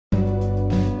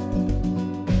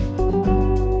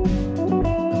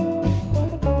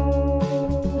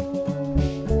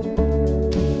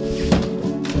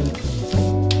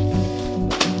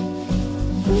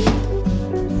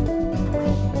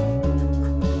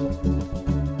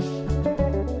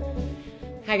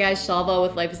Hi guys, Shalva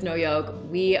with Life is No Yoke.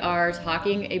 We are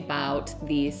talking about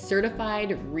the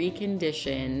certified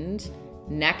reconditioned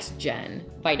next gen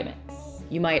Vitamix.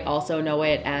 You might also know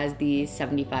it as the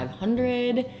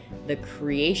 7500, the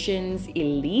Creations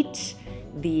Elite,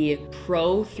 the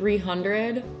Pro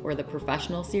 300, or the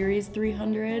Professional Series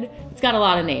 300. It's got a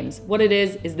lot of names. What it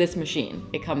is this machine.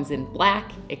 It comes in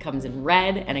black, it comes in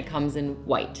red, and it comes in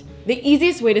white. The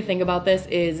easiest way to think about this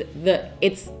is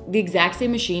it's the exact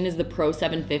same machine as the Pro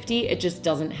 750, it just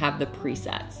doesn't have the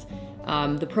presets.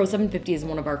 The Pro 750 is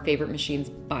one of our favorite machines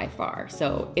by far,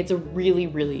 so it's a really,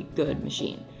 really good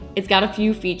machine. It's got a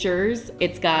few features.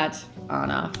 It's got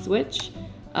on-off switch,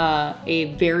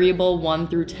 a variable 1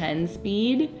 through 10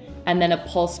 speed, and then a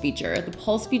pulse feature. The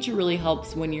pulse feature really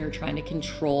helps when you're trying to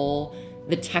control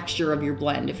the texture of your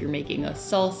blend. If you're making a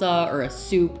salsa or a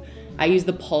soup, I use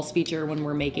the pulse feature when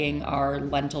we're making our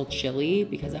lentil chili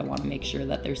because I want to make sure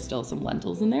that there's still some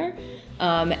lentils in there.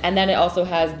 And then it also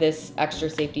has this extra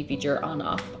safety feature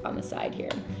on-off on the side here.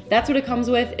 That's what it comes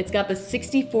with. It's got the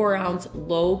 64-ounce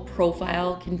low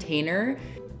profile container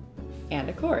and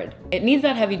a cord. It needs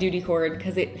that heavy duty cord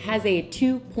because it has a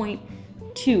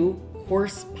 2.2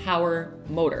 horsepower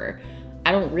motor.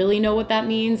 I don't really know what that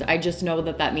means. I just know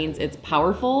that that means it's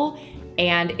powerful,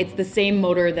 and it's the same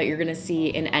motor that you're gonna see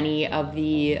in any of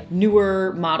the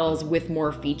newer models with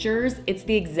more features. It's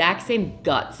the exact same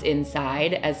guts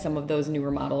inside as some of those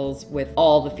newer models with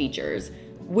all the features,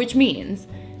 which means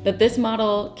that this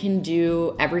model can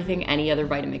do everything any other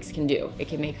Vitamix can do. It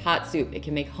can make hot soup, it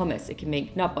can make hummus, it can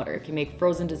make nut butter, it can make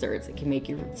frozen desserts, it can make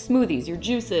your smoothies, your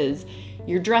juices,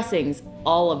 your dressings,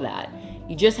 all of that.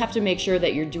 You just have to make sure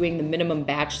that you're doing the minimum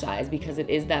batch size because it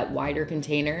is that wider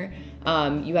container.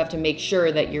 You have to make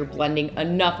sure that you're blending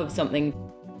enough of something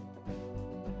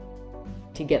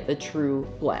to get the true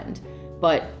blend.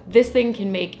 But this thing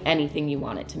can make anything you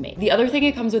want it to make. The other thing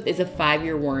it comes with is a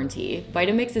 5-year warranty.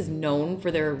 Vitamix is known for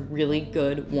their really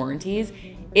good warranties.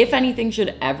 If anything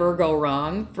should ever go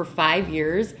wrong, for 5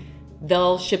 years,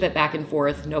 they'll ship it back and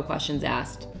forth, no questions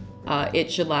asked.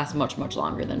 It should last much, much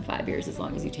longer than 5 years as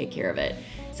long as you take care of it.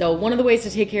 So one of the ways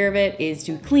to take care of it is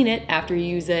to clean it after you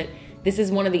use it. This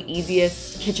is one of the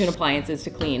easiest kitchen appliances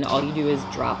to clean. All you do is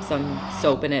drop some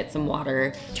soap in it, some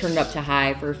water, turn it up to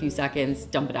high for a few seconds,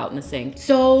 dump it out in the sink.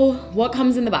 So what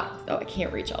comes in the box? Oh, I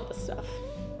can't reach all this stuff.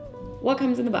 What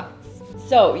comes in the box?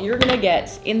 So you're gonna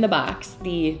get in the box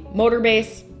the motor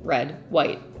base, red,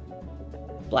 white,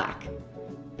 black,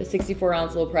 the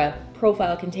 64-ounce low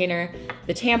profile container,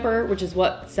 the tamper, which is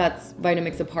what sets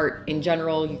Vitamix apart in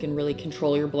general. You can really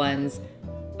control your blends.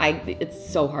 It's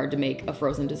so hard to make a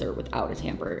frozen dessert without a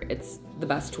tamper. It's the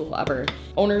best tool ever.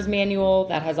 Owner's manual,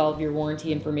 that has all of your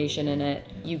warranty information in it.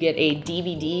 You get a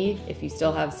DVD. If you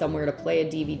still have somewhere to play a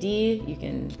DVD, you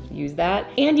can use that.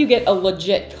 And you get a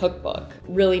legit cookbook.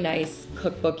 Really nice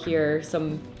cookbook here,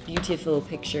 some beautiful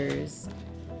pictures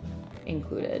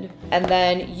included. And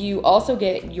then you also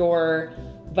get your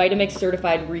Vitamix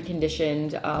certified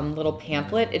reconditioned little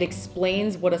pamphlet. It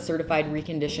explains what a certified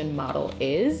reconditioned model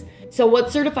is. So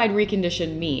what certified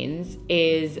reconditioned means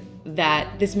is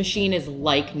that this machine is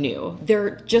like new.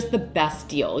 They're just the best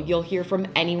deal. You'll hear from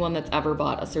anyone that's ever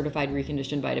bought a certified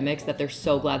reconditioned Vitamix that they're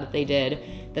so glad that they did,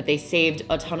 that they saved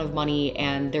a ton of money,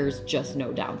 and there's just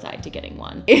no downside to getting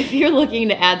one. If you're looking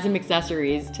to add some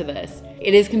accessories to this,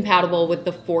 it is compatible with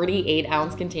the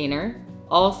 48-ounce container,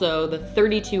 also the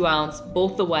 32-ounce,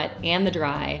 both the wet and the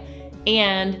dry,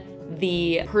 and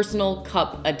the personal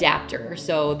cup adapter.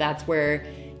 So that's where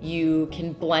you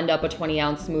can blend up a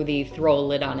 20-ounce smoothie, throw a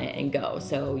lid on it, and go.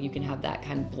 So you can have that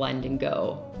kind of blend and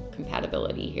go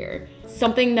compatibility here.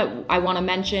 Something that I want to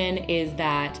mention is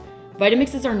that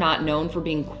Vitamixes are not known for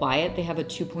being quiet. They have a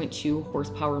 2.2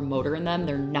 horsepower motor in them.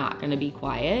 They're not going to be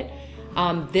quiet.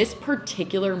 This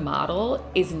particular model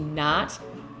is not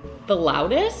the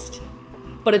loudest,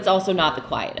 but it's also not the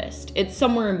quietest. It's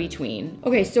somewhere in between.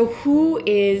 Okay, so who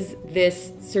is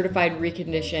this certified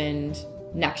reconditioned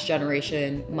next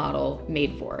generation model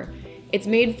made for? It's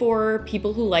made for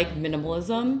people who like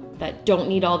minimalism, that don't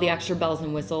need all the extra bells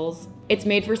and whistles. It's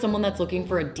made for someone that's looking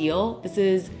for a deal. This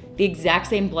is the exact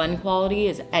same blend quality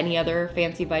as any other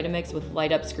fancy Vitamix with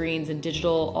light up screens and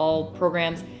digital all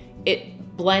programs.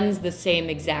 It blends the same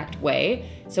exact way.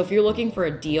 So if you're looking for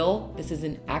a deal, this is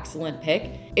an excellent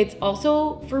pick. It's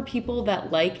also for people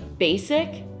that like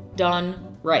basic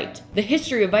done right. The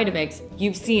history of Vitamix,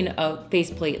 you've seen a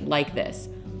faceplate like this.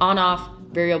 On-off,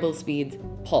 variable speeds,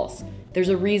 pulse. There's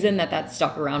a reason that that's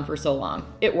stuck around for so long.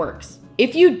 It works.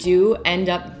 If you do end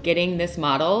up getting this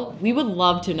model, we would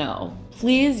love to know.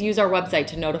 please use our website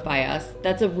to notify us.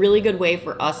 That's a really good way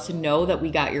for us to know that we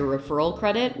got your referral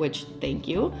credit, which thank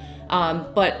you.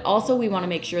 But also we wanna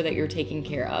make sure that you're taken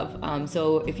care of.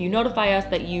 So if you notify us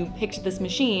that you picked this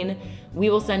machine, we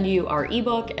will send you our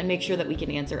ebook and make sure that we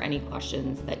can answer any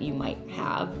questions that you might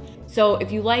have. So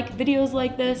if you like videos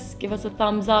like this, give us a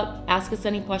thumbs up, ask us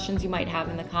any questions you might have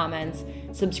in the comments,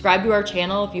 subscribe to our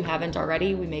channel if you haven't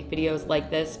already. We make videos like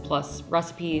this, plus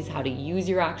recipes, how to use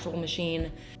your actual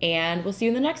machine, and we'll see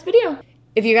you in the next video.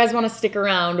 If you guys wanna stick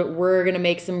around, we're gonna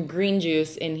make some green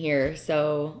juice in here,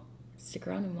 so stick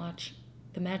around and watch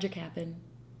the magic happen.